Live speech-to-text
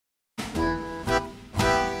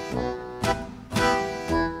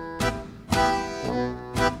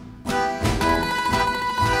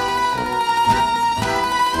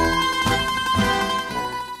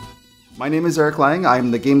My name is Eric Läng.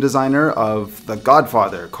 I'm the game designer of The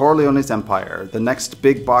Godfather, Corleone's Empire, the next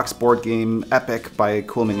big box board game epic by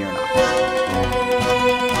CMON.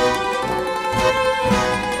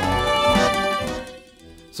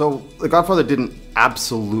 So, The Godfather didn't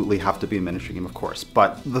absolutely have to be a miniature game, of course,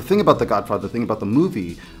 but the thing about The Godfather, the thing about the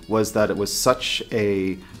movie, was that it was such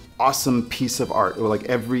a awesome piece of art. Like,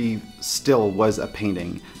 every still was a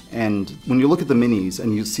painting. And when you look at the minis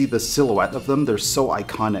and you see the silhouette of them, they're so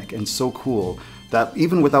iconic and so cool that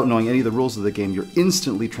even without knowing any of the rules of the game, you're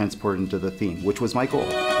instantly transported into the theme, which was my goal.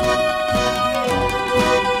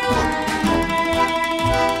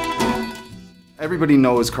 Everybody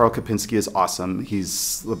knows Karl Kopinski is awesome.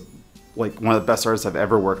 He's like one of the best artists I've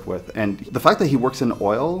ever worked with. And the fact that he works in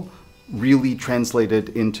oil really translated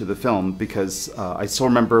into the film, because I still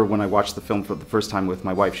remember when I watched the film for the first time with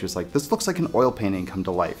my wife, she was like, this looks like an oil painting come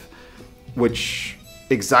to life, which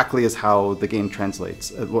exactly is how the game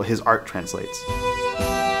translates, well, his art translates.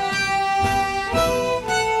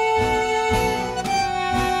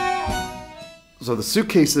 So the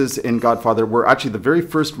suitcases in Godfather were actually the very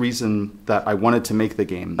first reason that I wanted to make the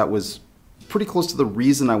game. That was pretty close to the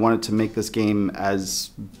reason I wanted to make this game as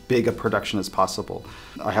big a production as possible.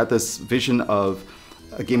 I had this vision of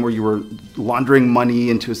a game where you were laundering money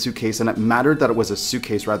into a suitcase, and it mattered that it was a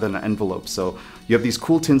suitcase rather than an envelope. So you have these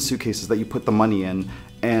cool tin suitcases that you put the money in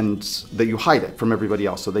and that you hide it from everybody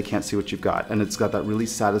else so they can't see what you've got. And it's got that really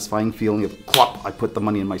satisfying feeling of, clop, I put the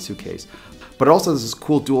money in my suitcase. But it also has this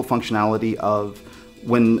cool dual functionality of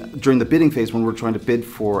during the bidding phase, when we're trying to bid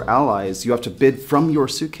for allies, you have to bid from your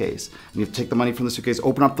suitcase. And you have to take the money from the suitcase,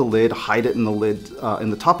 open up the lid, hide it in the lid, in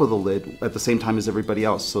the top of the lid at the same time as everybody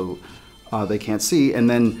else, so they can't see. And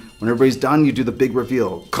then when everybody's done, you do the big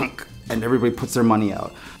reveal, clunk, and everybody puts their money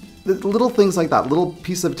out. The little things like that, little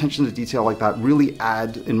piece of attention to detail like that, really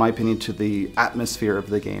add, in my opinion, to the atmosphere of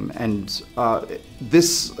the game. And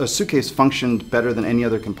this suitcase functioned better than any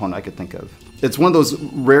other component I could think of. It's one of those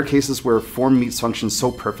rare cases where form meets function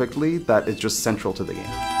so perfectly that it's just central to the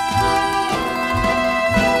game.